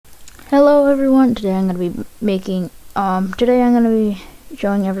everyone, today I'm going to be making,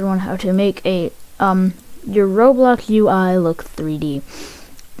 showing everyone how to make a, your Roblox UI look 3D.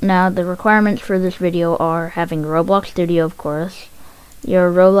 Now, the requirements for this video are having Roblox Studio, of course. Your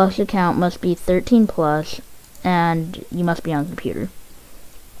Roblox account must be 13 plus, and you must be on computer.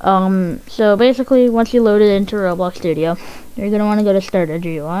 So basically, once you load it into Roblox Studio, you're going to want to go to Start a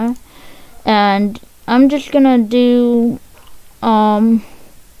GUI, and I'm just going to do,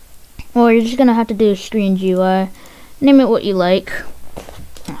 well, you're just gonna have to do screen GUI. Name it what you like.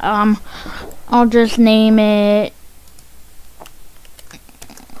 I'll just name it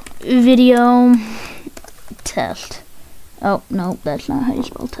video test. Oh no, that's not how you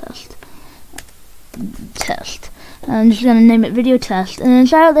spell test. Test. I'm just gonna name it video test, and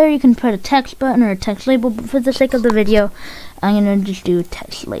inside there you can put a text button or a text label. But for the sake of the video, I'm gonna just do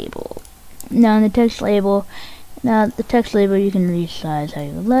text label. Now in the text label. Now the text label you can resize how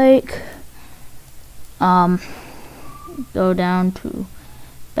you like. Go down to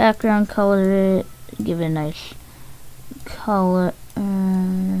background color it, give it a nice color.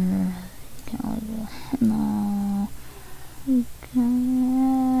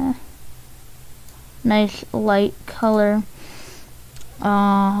 Nice light color.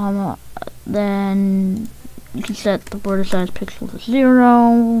 Then you can set the border size pixel to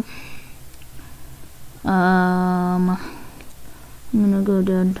 0. I'm gonna go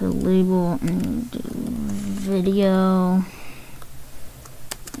down to label and do video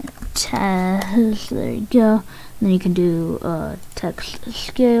test. There you go. And then you can do text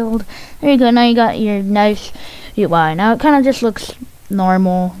scaled. There you go. Now you got your nice UI. Now it kind of just looks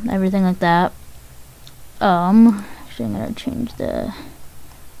normal, everything like that. Actually, I'm gonna change the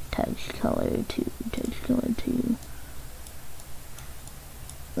text color to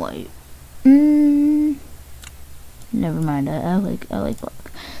white. Never mind. I like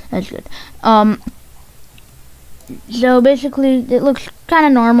black. That's good. So basically, it looks kind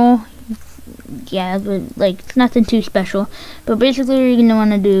of normal. Yeah, but like it's nothing too special. But basically, what you're gonna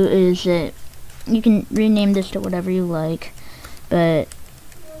want to do is that you can rename this to whatever you like. But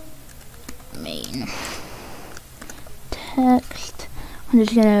main text. I'm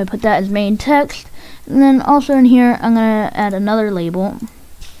just gonna put that as main text, and then also in here, I'm gonna add another label.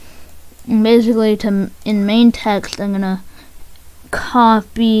 And basically, in main text, I'm gonna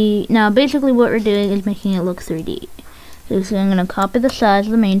copy. Now, basically, what we're doing is making it look 3D. So I'm gonna copy the size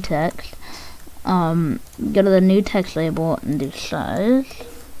of the main text. Go to the new text label and do size.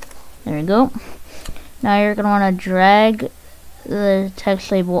 There we go. Now you're gonna want to drag the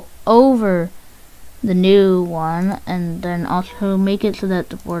text label over the new one, and then also make it so that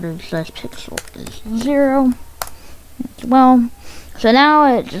the border size pixel is 0 as well. So now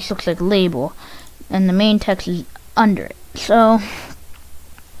it just looks like a label, and the main text is under it. So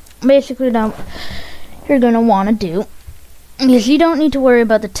basically, now you're gonna want to do, because you don't need to worry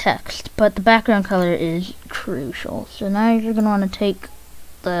about the text, but the background color is crucial. So now you're gonna want to take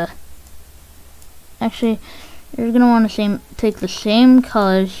the, actually, you're gonna want to take the same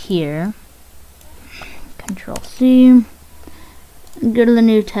colors here. Control C. Go to the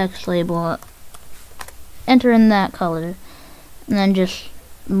new text label. Enter in that color. And then just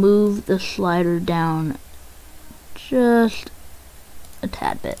move the slider down just a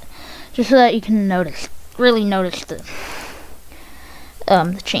tad bit, just so that you can really notice the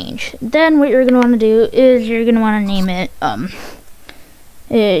change. Then what you're gonna want to do is you're gonna want to name it.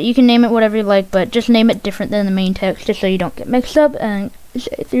 You can name it whatever you like, but just name it different than the main text, just so you don't get mixed up. And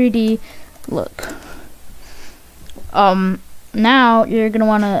say 3D look. Now you're gonna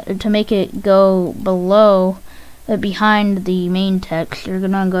want to make it go below. Behind the main text, you're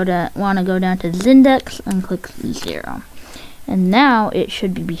gonna want to go down to Zindex and click 0, and now it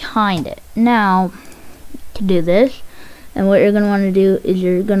should be behind it. Now to do this, and what you're gonna want to do is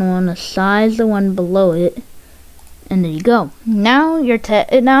you're gonna want to size the one below it, and there you go. Now your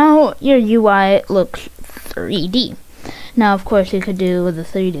UI looks 3D. Now of course you could do with the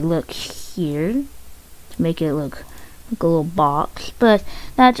 3D look here to make it look like a little box, but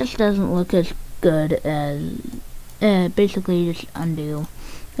that just doesn't look as good as. Basically just undo.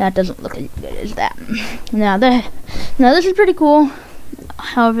 That doesn't look as good as that. Now this is pretty cool.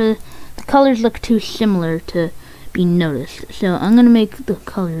 However, the colors look too similar to be noticed. So I'm gonna make the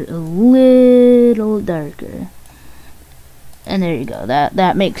color a little darker. And there you go.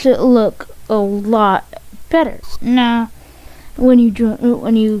 That makes it look a lot better. Now, when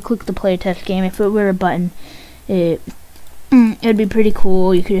you click the play test game, if it were a button, it'd be pretty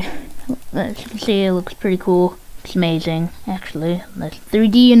cool. You could, as you can see, it looks pretty cool. It's amazing, actually. That's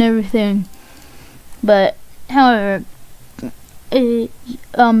 3D and everything. But, however,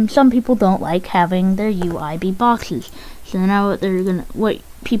 some people don't like having their UI be boxes. So now what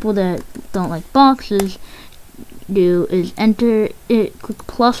people that don't like boxes do is enter it, click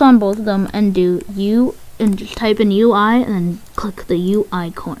plus on both of them, and do U, and just type in UI, and then click the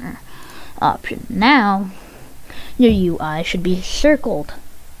UI corner option. Now your UI should be circled.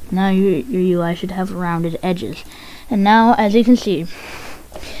 Now your UI should have rounded edges. And now, as you can see,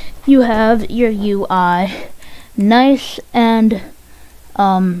 you have your UI nice and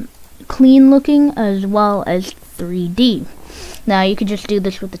clean looking, as well as 3D. Now you could just do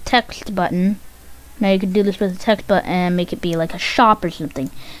this with the text button. And make it be like a shop or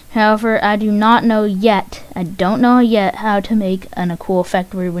something. However, I don't know yet how to make a cool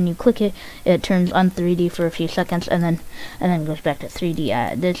effect where when you click it, it turns on 3D for a few seconds and then goes back to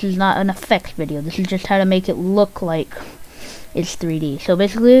 3D. This is not an effects video. This is just how to make it look like it's 3D. So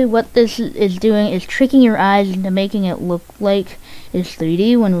basically, what this is doing is tricking your eyes into making it look like it's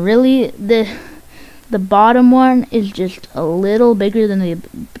 3D, when really the bottom one is just a little bigger than the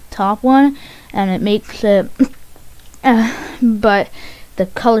top one, and it makes it but the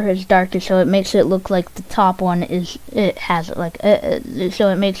color is darker, so it makes it look like the top one so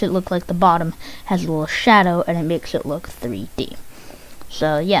it makes it look like the bottom has a little shadow, and it makes it look 3D.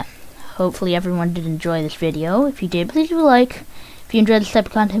 So yeah, hopefully everyone did enjoy this video. If you did, please leave a like. If you enjoyed this type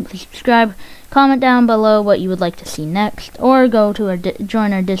of content, please subscribe. Comment down below what you would like to see next, or go to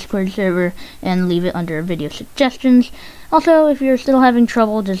join our Discord server and leave it under video suggestions. Also, if you're still having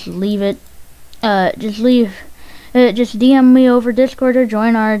trouble, just leave it. Just DM me over Discord or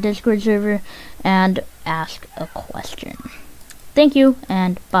join our Discord server and ask a question. Thank you,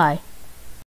 and bye.